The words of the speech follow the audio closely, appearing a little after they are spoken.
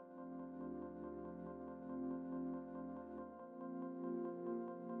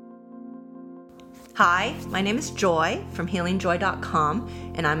Hi, my name is Joy from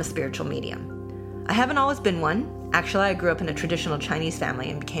healingjoy.com, and I'm a spiritual medium. I haven't always been one. Actually, I grew up in a traditional Chinese family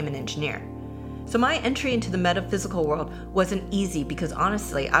and became an engineer. So my entry into the metaphysical world wasn't easy because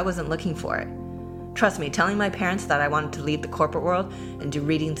honestly, I wasn't looking for it. Trust me, telling my parents that I wanted to leave the corporate world and do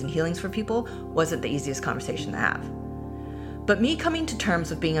readings and healings for people wasn't the easiest conversation to have. But me coming to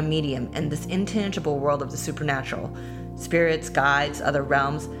terms with being a medium in this intangible world of the supernatural, spirits, guides, other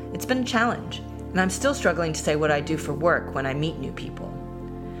realms, it's been a challenge. And I'm still struggling to say what I do for work when I meet new people.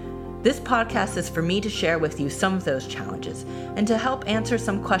 This podcast is for me to share with you some of those challenges and to help answer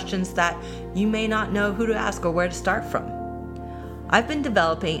some questions that you may not know who to ask or where to start from. I've been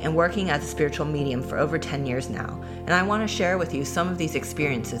developing and working as a spiritual medium for over 10 years now, and I want to share with you some of these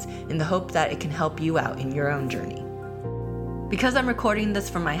experiences in the hope that it can help you out in your own journey. Because I'm recording this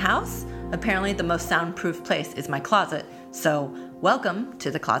from my house, apparently the most soundproof place is my closet, so welcome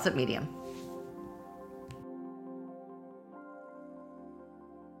to the Closet Medium.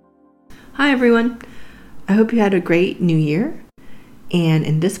 Hi everyone, I hope you had a great New Year, and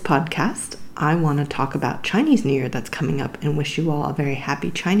in this podcast, I want to talk about Chinese New Year that's coming up and wish you all a very happy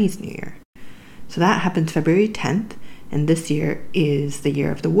Chinese New Year. So that happens February 10th, and this year is the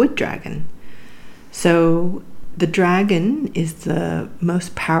year of the wood dragon. So the dragon is the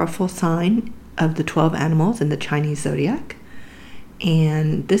most powerful sign of the 12 animals in the Chinese zodiac,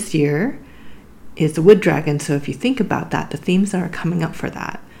 and this year is the wood dragon. So if you think about that, the themes that are coming up for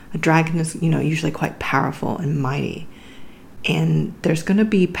that, a dragon is, usually quite powerful and mighty. And there's going to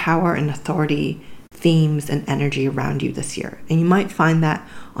be power and authority themes and energy around you this year. And you might find that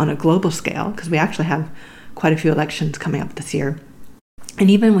on a global scale, because we actually have quite a few elections coming up this year. And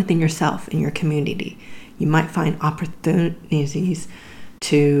even within yourself, in your community, you might find opportunities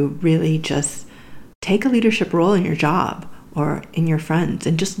to really just take a leadership role in your job or in your friends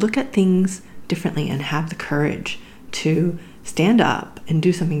and just look at things differently and have the courage to stand up and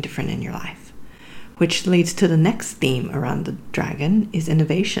do something different in your life. Which leads to the next theme around the dragon is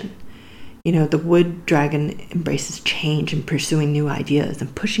innovation. The wood dragon embraces change and pursuing new ideas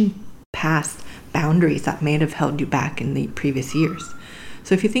and pushing past boundaries that may have held you back in the previous years.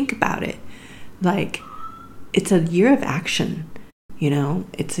 So if you think about it, it's a year of action.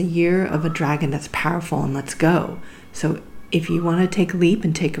 It's a year of a dragon that's powerful and let's go. So if you want to take a leap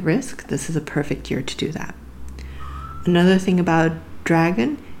and take a risk, this is a perfect year to do that. Another thing about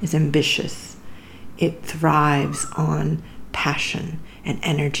dragon is ambitious. It thrives on passion and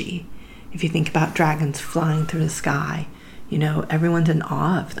energy. If you think about dragons flying through the sky, everyone's in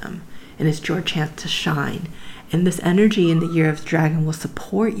awe of them, and it's your chance to shine. And this energy in the year of the dragon will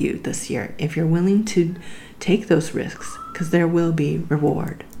support you this year if you're willing to take those risks, because there will be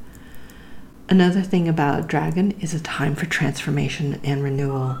reward. Another thing about dragon is a time for transformation and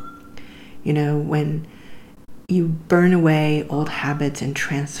renewal. When you burn away old habits and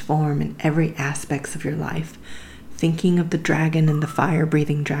transform in every aspects of your life. Thinking of the dragon and the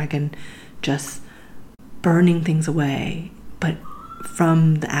fire-breathing dragon just burning things away, but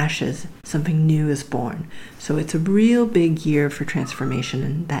from the ashes, something new is born. So it's a real big year for transformation,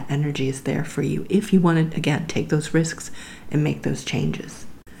 and that energy is there for you if you want to, again, take those risks and make those changes.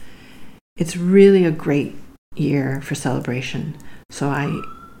 It's really a great year for celebration. So I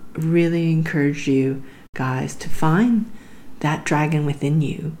really encourage you guys to find that dragon within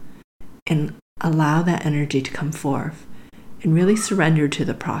you and allow that energy to come forth and really surrender to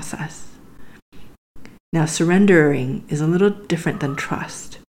the process. Now, surrendering is a little different than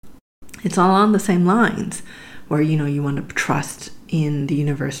trust. It's all on the same lines where, you want to trust in the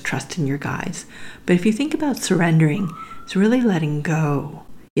universe, trust in your guides. But if you think about surrendering, it's really letting go.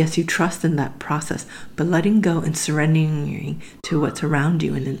 Yes, you trust in that process, but letting go and surrendering to what's around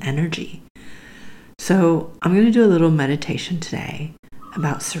you in an energy. So I'm going to do a little meditation today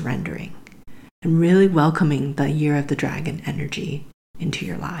about surrendering and really welcoming the year of the dragon energy into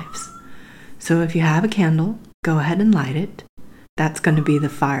your lives. So if you have a candle, go ahead and light it. That's going to be the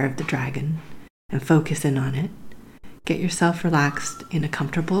fire of the dragon, and focus in on it. Get yourself relaxed in a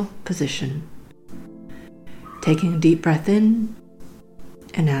comfortable position. Taking a deep breath in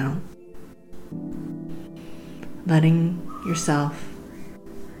and out. Letting yourself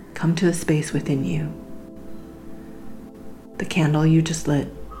come to a space within you. The candle you just lit,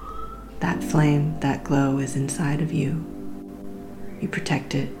 that flame, that glow is inside of you. You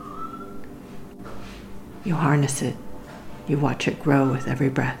protect it. You harness it. You watch it grow with every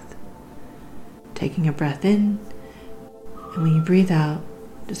breath. Taking a breath in, and when you breathe out,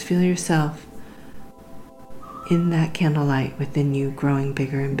 just feel yourself in that candlelight within you growing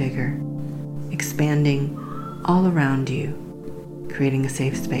bigger and bigger, expanding all around you, creating a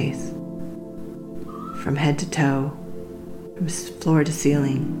safe space. from head to toe, from floor to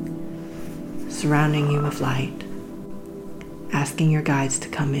ceiling, surrounding you with light, asking your guides to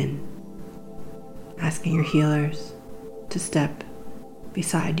come in, asking your healers to step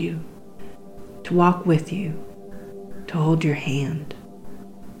beside you, to walk with you, to hold your hand.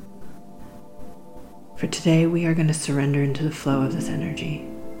 For today, we are going to surrender into the flow of this energy,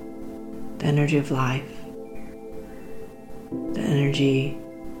 the energy of life, the energy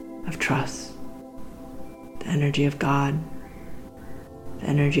of trust, the energy of God, the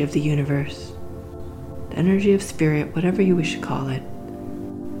energy of the universe, the energy of spirit, whatever you wish to call it.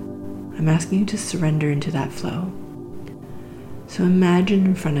 I'm asking you to surrender into that flow. So imagine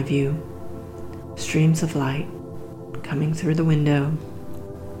in front of you streams of light coming through the window,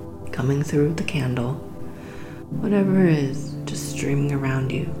 coming through the candle, whatever it is, just streaming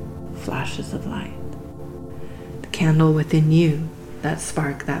around you, flashes of light. The candle within you, that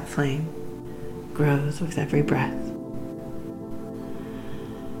spark, that flame, grows with every breath.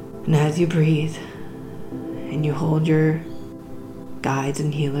 And as you breathe and you hold your guides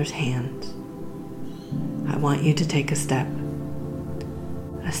and healers' hands, I want you to take a step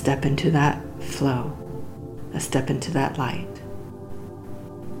into that flow, a step into that light.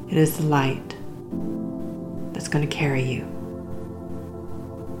 It is the light that's going to carry you.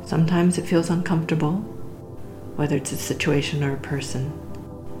 Sometimes it feels uncomfortable, whether it's a situation or a person,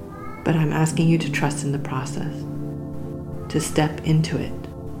 but I'm asking you to trust in the process, to step into it.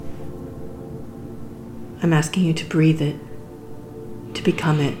 I'm asking you to breathe it, to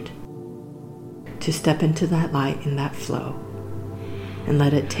become it, to step into that light in that flow and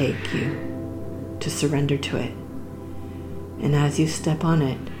let it take you, to surrender to it. And as you step on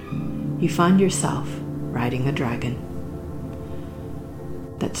it, you find yourself riding a dragon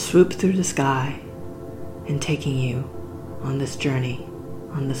that swoops through the sky and taking you on this journey,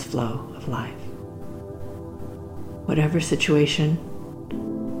 on this flow of life. Whatever situation,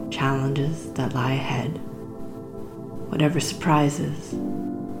 challenges that lie ahead, whatever surprises,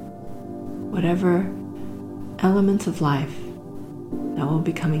 whatever elements of life that will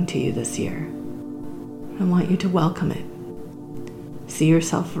be coming to you this year, I want you to welcome it. See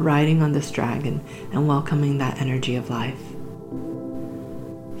yourself riding on this dragon and welcoming that energy of life,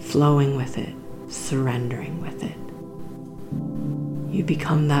 flowing with it, surrendering with it. You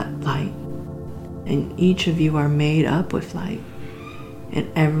become that light, and each of you are made up with light in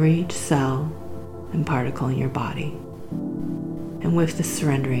every cell and particle in your body. And with this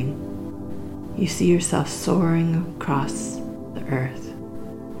surrendering, you see yourself soaring across the earth,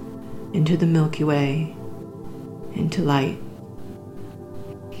 into the Milky Way, into light.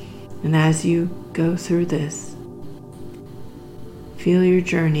 And as you go through this, feel your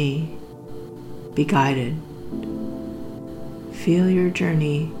journey be guided. Feel your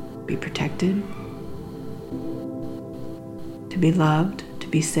journey be protected, to be loved, to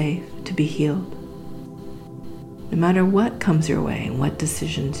be safe, to be healed. No matter what comes your way and what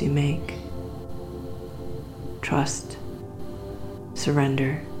decisions you make, trust,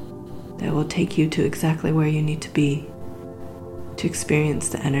 surrender. That will take you to exactly where you need to be to experience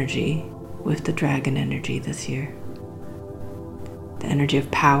the energy with the dragon energy this year. The energy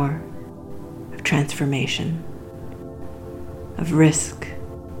of power, of transformation, of risk,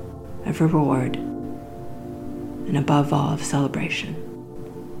 of reward, and above all, of celebration.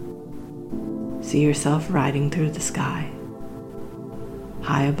 See yourself riding through the sky,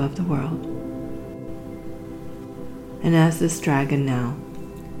 high above the world. And as this dragon now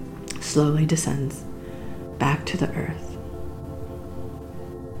slowly descends back to the earth,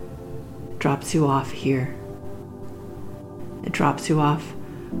 it drops you off here. It drops you off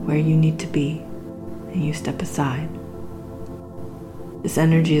where you need to be, and you step aside. This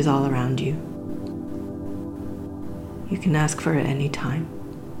energy is all around you. You can ask for it any time.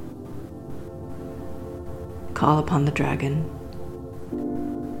 Call upon the dragon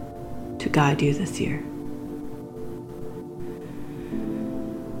to guide you this year.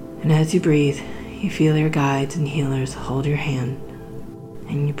 And as you breathe, you feel your guides and healers hold your hand,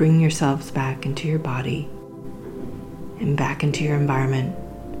 and you bring yourselves back into your body and back into your environment,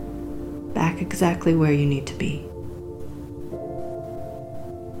 back exactly where you need to be.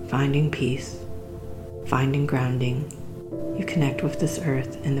 Finding peace, finding grounding, you connect with this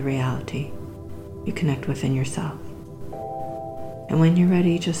earth and the reality. You connect within yourself. And when you're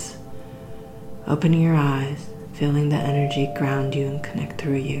ready, just opening your eyes, feeling the energy ground you and connect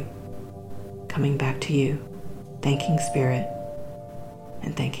through you, coming back to you, thanking Spirit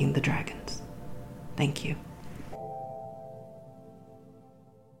and thanking the dragons. Thank you.